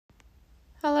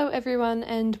Hello everyone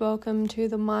and welcome to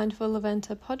the Mindful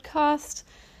Eventer podcast.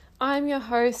 I'm your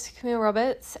host Camille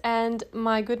Roberts and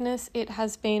my goodness, it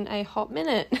has been a hot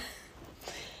minute.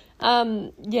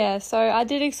 So I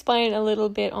did explain a little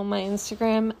bit on my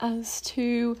Instagram as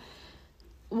to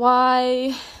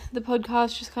why the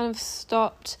podcast just kind of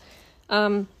stopped.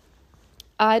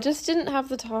 I just didn't have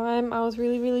the time. I was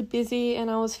really busy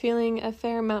and I was feeling a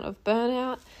fair amount of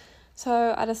burnout.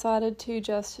 So I decided to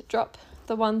just drop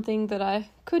the one thing that I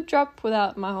could drop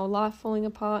without my whole life falling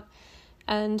apart,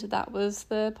 and that was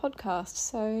the podcast.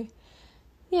 So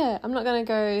yeah, I'm not going to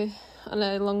go on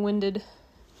a long-winded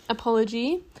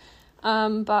apology,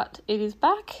 but it is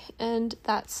back and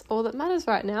that's all that matters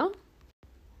right now.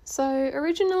 So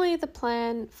originally the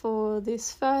plan for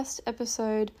this first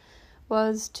episode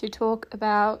was to talk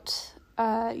about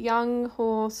young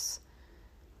horse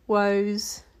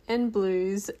woes and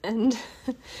blues and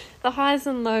the highs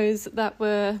and lows that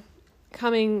were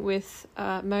coming with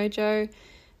Mojo,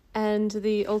 and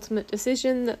the ultimate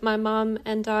decision that my mum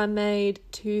and I made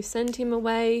to send him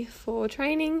away for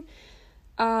training.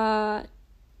 So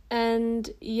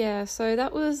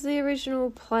that was the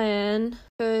original plan,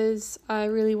 because I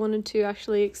really wanted to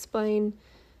actually explain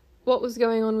what was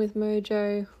going on with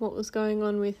Mojo, what was going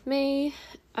on with me,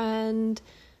 and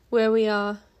where we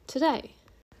are today.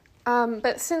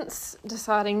 But since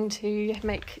deciding to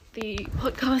make the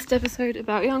podcast episode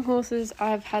about young horses,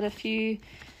 I've had a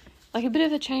bit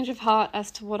of a change of heart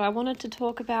as to what I wanted to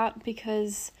talk about,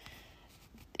 because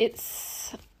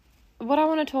what I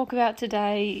want to talk about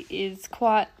today is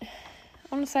quite, I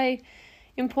want to say,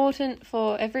 important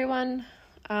for everyone,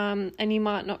 and you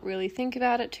might not really think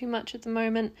about it too much at the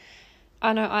moment.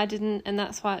 I know I didn't, and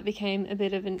that's why it became a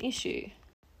bit of an issue.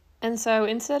 And so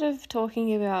instead of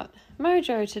talking about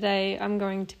Mojo today, I'm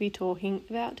going to be talking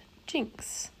about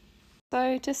Jinx.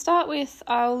 So to start with,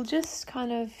 I'll just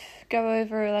kind of go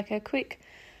over a quick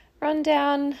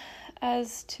rundown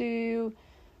as to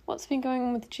what's been going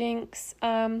on with Jinx.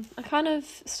 I kind of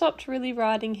stopped really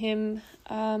riding him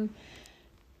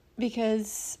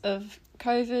because of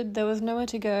COVID. There was nowhere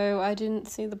to go. I didn't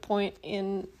see the point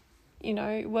in,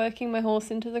 working my horse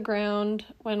into the ground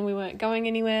when we weren't going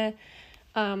anywhere.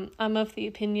 I'm of the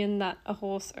opinion that a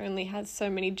horse only has so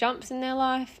many jumps in their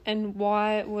life, and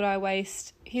why would I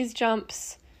waste his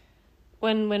jumps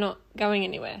when we're not going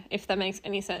anywhere, if that makes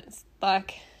any sense.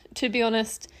 To be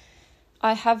honest,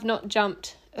 I have not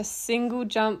jumped a single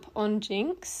jump on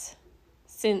Jinx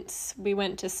since we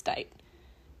went to state,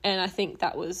 and I think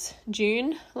that was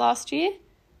June last year.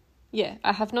 Yeah,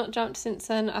 I have not jumped since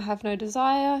then. I have no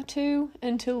desire to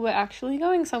until we're actually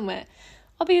going somewhere.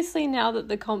 Obviously, now that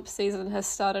the comp season has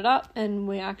started up and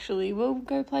we actually will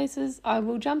go places, I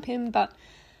will jump him, but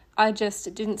I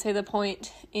just didn't see the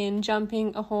point in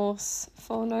jumping a horse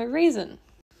for no reason.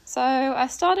 So I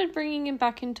started bringing him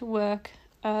back into work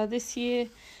this year,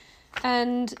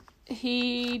 and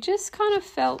he just kind of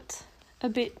felt a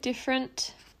bit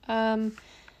different. I'll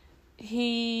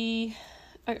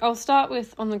start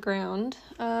with on the ground.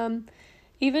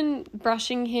 Even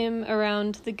brushing him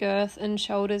around the girth and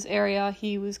shoulders area,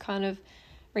 he was kind of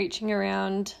reaching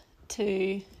around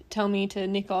to tell me to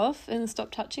nick off and stop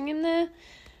touching him there.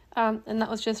 And that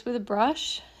was just with a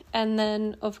brush. And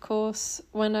then, of course,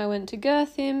 when I went to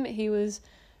girth him, he was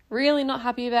really not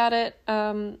happy about it.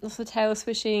 Also tail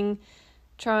swishing,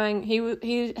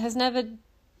 he has never,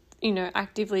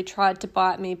 actively tried to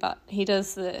bite me, but he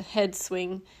does the head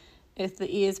swing with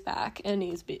the ears back, and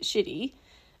he's a bit shitty.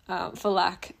 For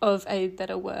lack of a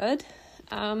better word.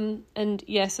 So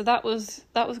that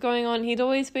was going on. He'd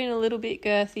always been a little bit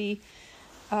girthy,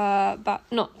 but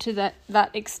not to that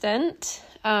extent.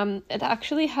 It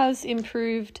actually has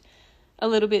improved a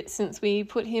little bit since we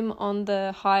put him on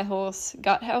the High Horse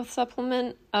gut health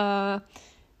supplement. I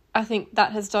think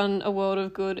that has done a world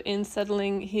of good in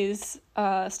settling his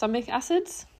stomach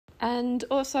acids. And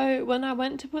also, when I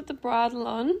went to put the bridle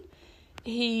on,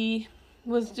 he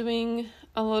was doing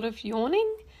a lot of yawning,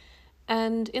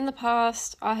 and in the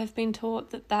past I have been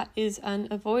taught that is an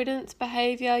avoidance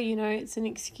behaviour. It's an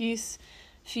excuse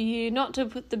for you not to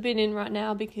put the bin in right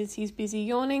now because he's busy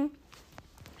yawning.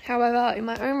 However, in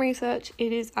my own research,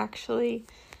 it is actually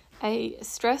a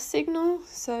stress signal.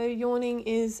 So yawning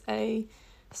is a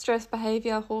stress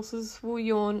behaviour. Horses will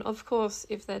yawn, of course,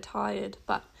 if they're tired,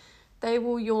 but they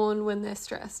will yawn when they're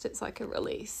stressed. It's like a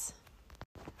release.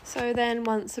 So then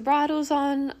once the bridle's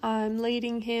on, I'm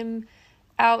leading him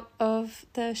out of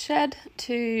the shed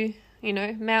to,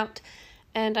 mount,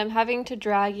 and I'm having to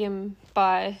drag him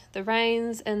by the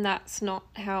reins, and that's not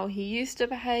how he used to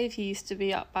behave. He used to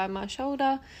be up by my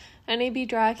shoulder, and he'd be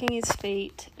dragging his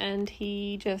feet, and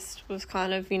he just was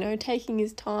kind of, taking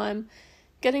his time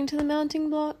getting to the mounting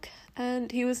block,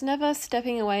 and he was never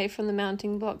stepping away from the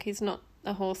mounting block. He's not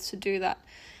a horse to do that.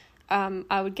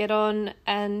 I would get on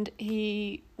and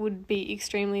he would be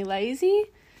extremely lazy,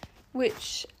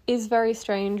 which is very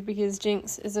strange because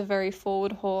Jinx is a very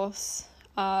forward horse,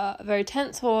 a very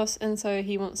tense horse, and so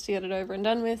he wants to get it over and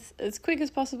done with as quick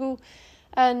as possible.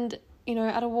 And,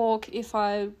 at a walk, if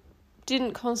I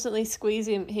didn't constantly squeeze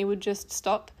him, he would just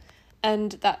stop,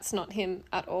 and that's not him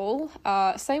at all.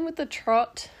 Same with the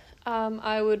trot.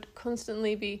 I would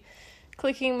constantly be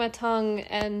clicking my tongue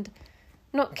and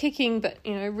not kicking, but,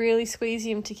 really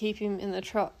squeezing him to keep him in the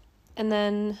trot. And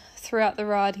then throughout the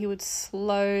ride, he would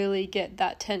slowly get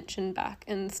that tension back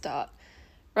and start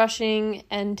rushing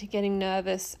and getting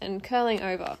nervous and curling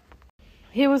over.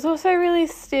 He was also really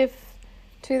stiff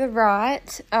to the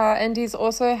right, and he's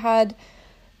also had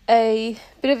a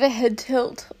bit of a head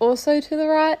tilt also to the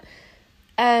right,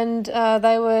 and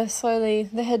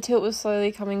the head tilt was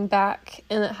slowly coming back,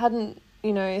 and it hadn't,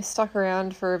 stuck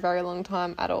around for a very long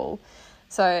time at all.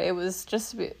 So it was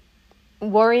just a bit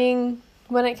worrying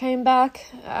when it came back.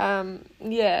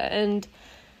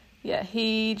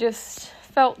 He just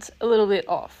felt a little bit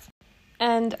off.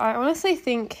 And I honestly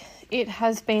think it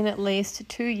has been at least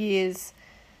 2 years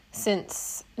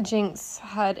since Jinx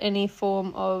had any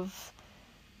form of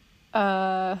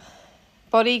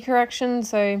body correction.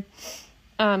 So,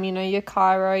 your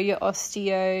chiro, your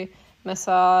osteo,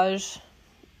 massage,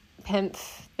 PEMF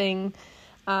thing.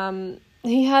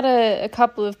 He had a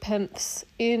couple of PEMFs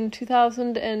in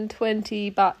 2020,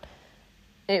 but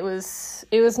it was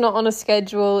not on a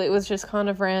schedule. It was just kind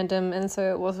of random, and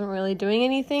so it wasn't really doing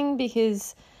anything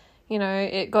because,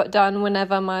 it got done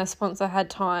whenever my sponsor had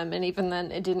time, and even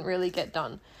then it didn't really get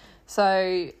done.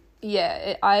 So,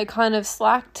 I kind of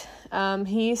slacked.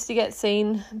 He used to get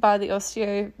seen by the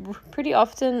osteo pretty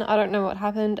often. I don't know what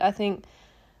happened. I think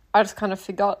I just kind of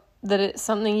forgot that it's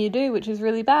something you do, which is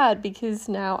really bad because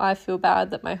now I feel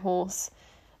bad that my horse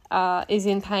is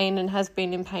in pain and has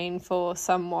been in pain for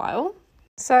some while.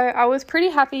 So I was pretty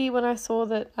happy when I saw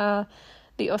that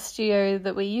the osteo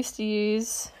that we used to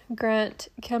use, Grant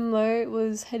Kemlow,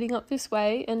 was heading up this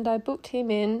way, and I booked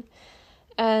him in,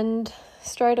 and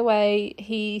straight away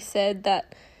he said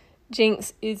that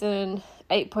Jinx is an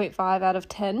 8.5 out of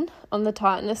 10 on the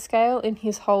tightness scale in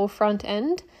his whole front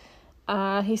end.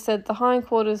 He said the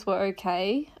hindquarters were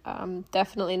okay,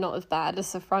 definitely not as bad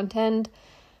as the front end,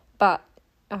 but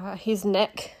his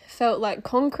neck felt like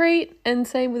concrete, and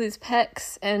same with his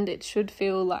pecs, and it should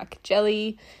feel like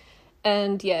jelly.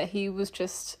 And he was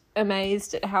just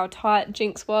amazed at how tight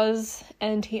Jinx was,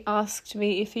 and he asked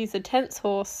me if he's a tense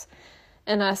horse,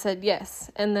 and I said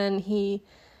yes. And then he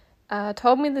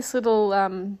told me this little, I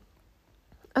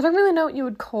don't really know what you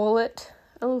would call it,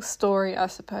 a little story, I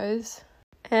suppose.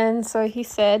 And so he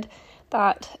said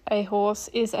that a horse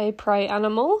is a prey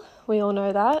animal. We all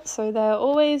know that. So they're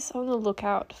always on the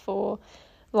lookout for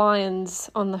lions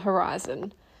on the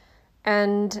horizon.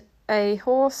 And a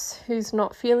horse who's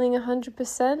not feeling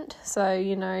 100%,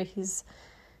 so, he's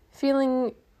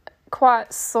feeling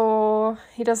quite sore,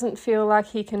 he doesn't feel like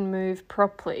he can move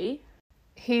properly,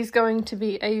 he's going to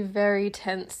be a very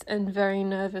tense and very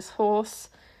nervous horse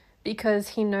because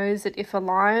he knows that if a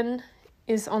lion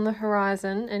is on the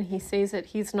horizon and he sees it,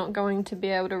 he's not going to be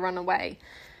able to run away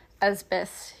as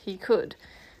best he could.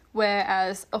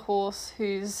 Whereas a horse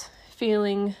who's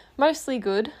feeling mostly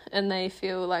good and they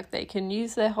feel like they can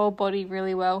use their whole body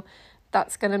really well,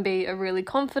 that's going to be a really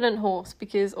confident horse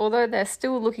because although they're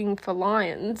still looking for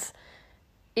lions,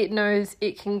 it knows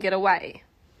it can get away.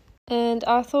 And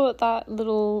I thought that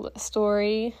little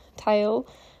story tale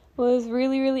was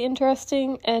really, really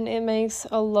interesting, and it makes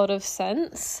a lot of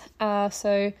sense.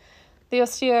 So the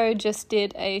osteo just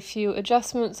did a few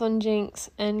adjustments on Jinx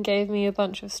and gave me a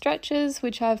bunch of stretches,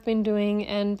 which I've been doing,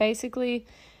 and basically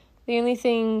the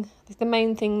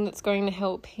main thing that's going to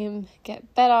help him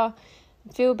get better,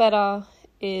 feel better,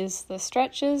 is the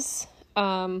stretches.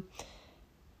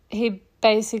 He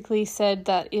basically said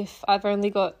that if I've only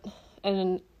got a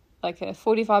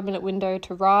 45-minute window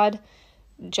to ride,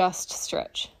 just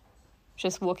stretch.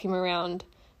 Just walk him around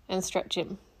and stretch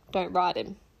him. Don't ride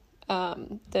him.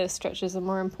 The stretches are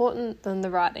more important than the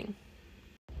riding.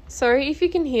 Sorry if you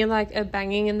can hear a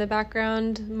banging in the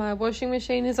background. My washing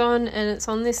machine is on and it's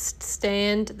on this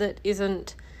stand that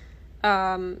isn't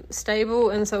stable,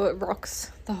 and so it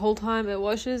rocks the whole time it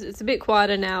washes. It's a bit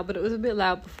quieter now, but it was a bit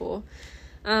loud before.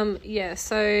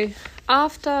 So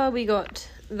after we got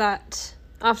that,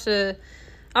 after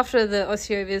the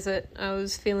osteo visit, I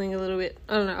was feeling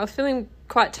I was feeling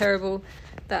quite terrible.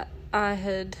 that I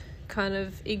had kind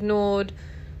of ignored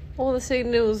all the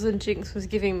signals that Jinx was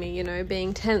giving me, you know,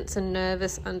 being tense and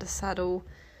nervous under saddle,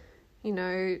 you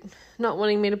know, not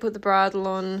wanting me to put the bridle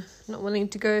on, not wanting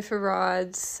to go for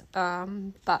rides.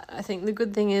 But I think the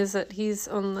good thing is that he's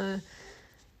on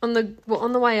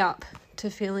the way up to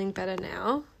feeling better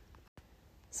now.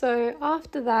 So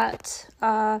after that,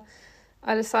 I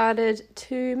decided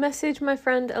to message my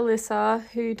friend Alyssa,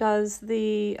 who does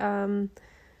the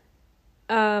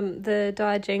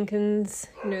Di Jenkins,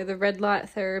 you know, the red light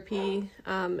therapy,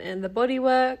 and the body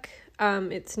work.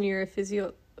 It's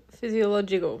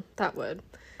neurophysiological, that word,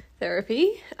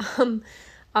 therapy.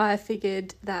 I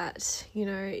figured that, you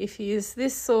know, if he is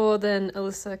this sore, then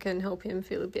Alyssa can help him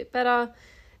feel a bit better,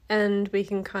 and we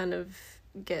can kind of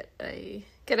get a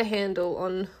handle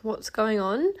on what's going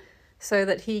on so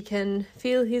that he can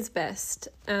feel his best.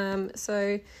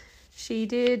 So she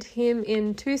did him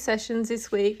in 2 sessions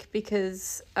this week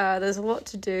because there's a lot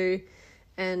to do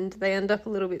and they end up a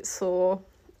little bit sore.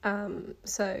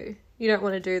 So you don't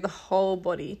want to do the whole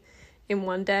body in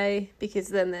one day because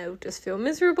then they'll just feel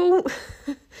miserable.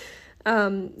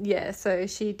 So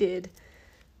she did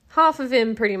half of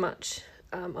him pretty much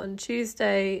on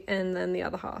Tuesday and then the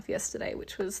other half yesterday,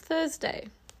 which was Thursday.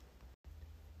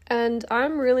 And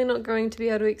I'm really not going to be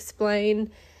able to explain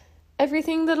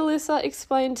everything that Alyssa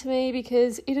explained to me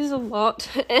because it is a lot,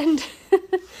 and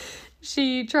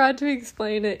she tried to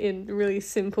explain it in really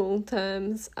simple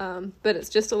terms, but it's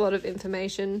just a lot of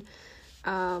information.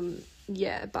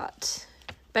 But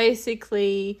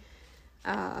basically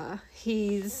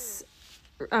his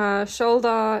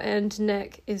shoulder and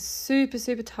neck is super,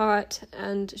 super tight,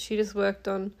 and she just worked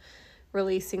on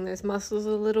releasing those muscles a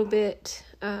little bit,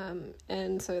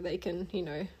 and so they can, you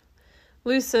know,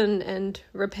 loosen and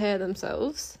repair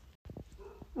themselves.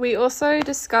 We also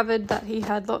discovered that he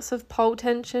had lots of pole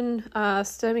tension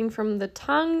stemming from the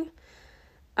tongue,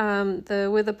 the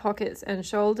wither pockets and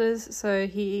shoulders, so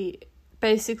he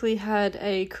basically had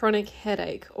a chronic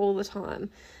headache all the time.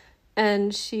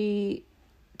 And she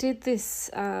did this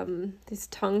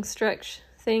tongue stretch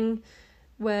thing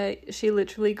where she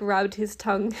literally grabbed his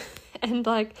tongue and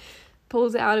like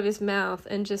pulls it out of his mouth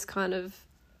and just kind of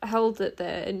held it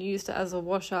there and used it as a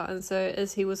washer. And so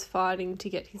as he was fighting to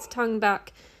get his tongue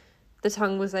back, the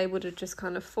tongue was able to just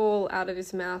kind of fall out of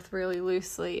his mouth really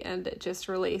loosely, and it just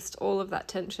released all of that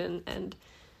tension, and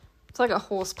it's like a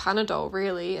horse Panadol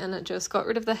really, and it just got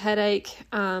rid of the headache,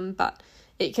 but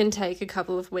it can take a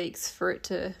couple of weeks for it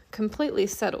to completely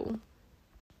settle.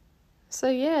 So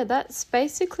yeah, that's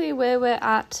basically where we're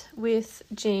at with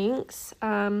Jinx.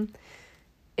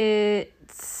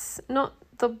 It's not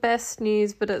the best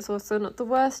news, but it's also not the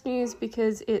worst news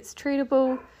because it's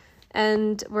treatable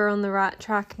and we're on the right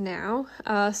track now.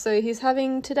 So he's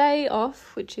having today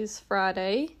off, which is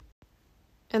Friday,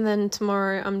 and then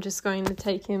tomorrow I'm just going to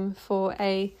take him for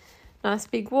a nice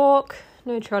big walk.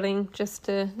 No trotting, just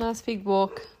a nice big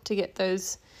walk to get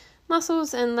those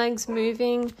muscles and legs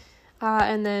moving.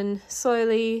 And then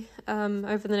slowly,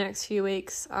 over the next few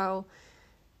weeks, I'll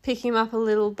pick him up a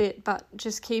little bit, but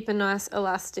just keep a nice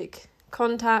elastic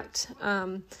contact.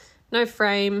 No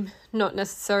frame, not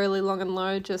necessarily long and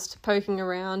low, just poking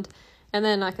around. And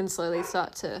then I can slowly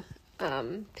start to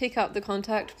pick up the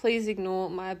contact. Please ignore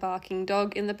my barking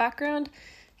dog in the background.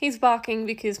 He's barking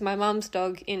because my mum's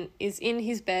dog is in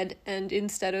his bed, and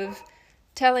instead of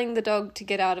telling the dog to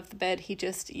get out of the bed, he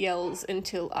just yells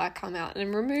until I come out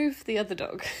and remove the other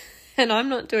dog. And I'm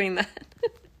not doing that.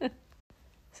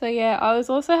 So yeah, I was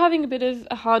also having a bit of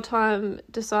a hard time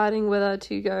deciding whether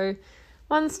to go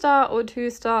 1-star or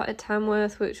 2-star at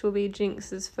Tamworth, which will be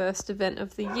Jinx's first event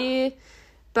of the year.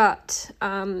 But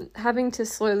having to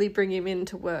slowly bring him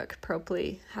into work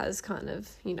properly has kind of,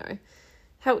 you know,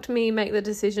 helped me make the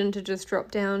decision to just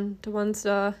drop down to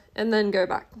 1-star and then go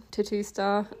back to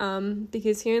 2-star,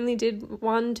 because he only did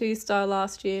 1 2-star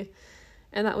last year,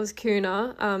 and that was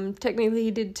Kuna. Technically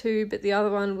he did 2, but the other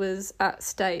one was at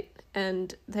State,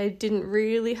 and they didn't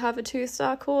really have a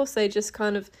 2-star course. They just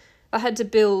kind of, I had to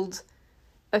build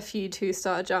a few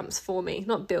 2-star jumps for me,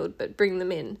 not build, but bring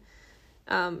them in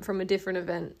from a different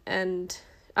event, and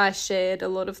I shared a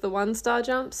lot of the 1-star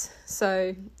jumps.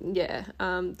 So yeah,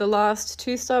 the last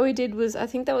 2-star we did was, I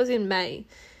think that was in May,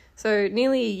 so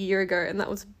nearly a year ago, and that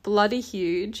was bloody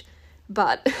huge,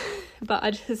 but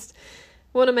I just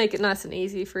want to make it nice and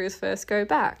easy for his first go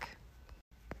back.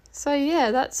 So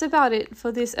yeah, that's about it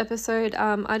for this episode.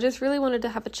 I just really wanted to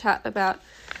have a chat about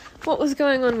what was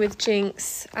going on with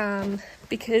Jinx,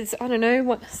 because I don't know,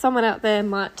 what someone out there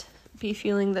might be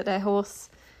feeling that their horse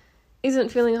isn't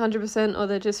feeling 100%, or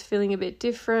they're just feeling a bit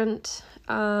different.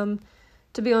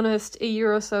 to be honest, a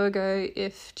year or so ago,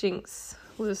 if Jinx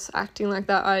was acting like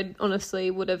that, I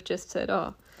honestly would have just said,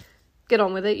 oh, get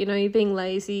on with it, you're being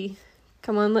lazy,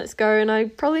 come on, let's go. And I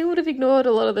probably would have ignored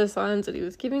a lot of the signs that he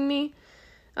was giving me.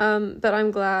 But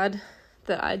I'm glad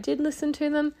that I did listen to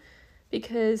them,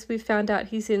 because we found out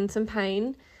he's in some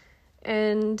pain.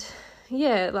 And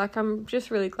yeah, I'm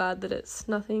just really glad that it's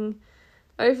nothing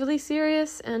overly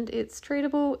serious and it's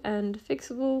treatable and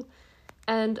fixable.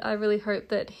 And I really hope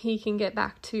that he can get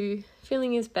back to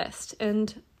feeling his best.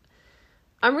 And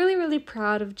I'm really, really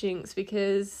proud of Jinx,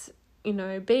 because,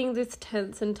 being this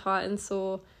tense and tight and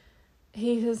sore,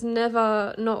 he has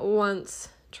never, not once,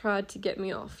 tried to get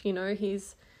me off.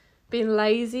 He's been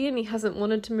lazy and he hasn't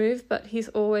wanted to move, but he's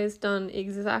always done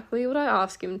exactly what I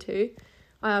ask him to.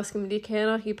 I ask him, do you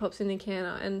canter? He pops in the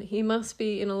canter, and he must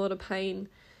be in a lot of pain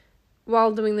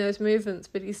while doing those movements,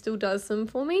 but he still does them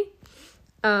for me.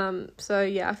 So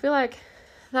yeah, I feel like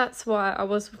that's why I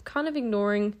was kind of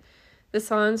ignoring the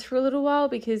signs for a little while,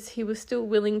 because he was still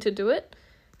willing to do it.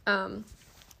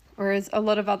 Whereas a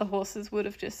lot of other horses would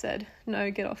have just said,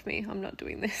 no, get off me, I'm not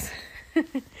doing this.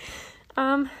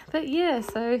 But yeah,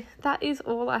 so that is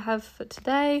all I have for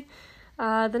today.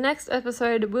 The next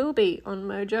episode will be on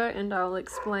Mojo, and I'll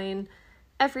explain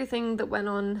everything that went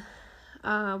on,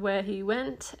 where he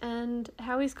went and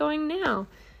how he's going now.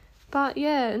 But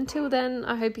yeah, until then,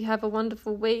 I hope you have a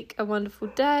wonderful week, a wonderful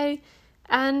day,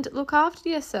 and look after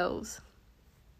yourselves.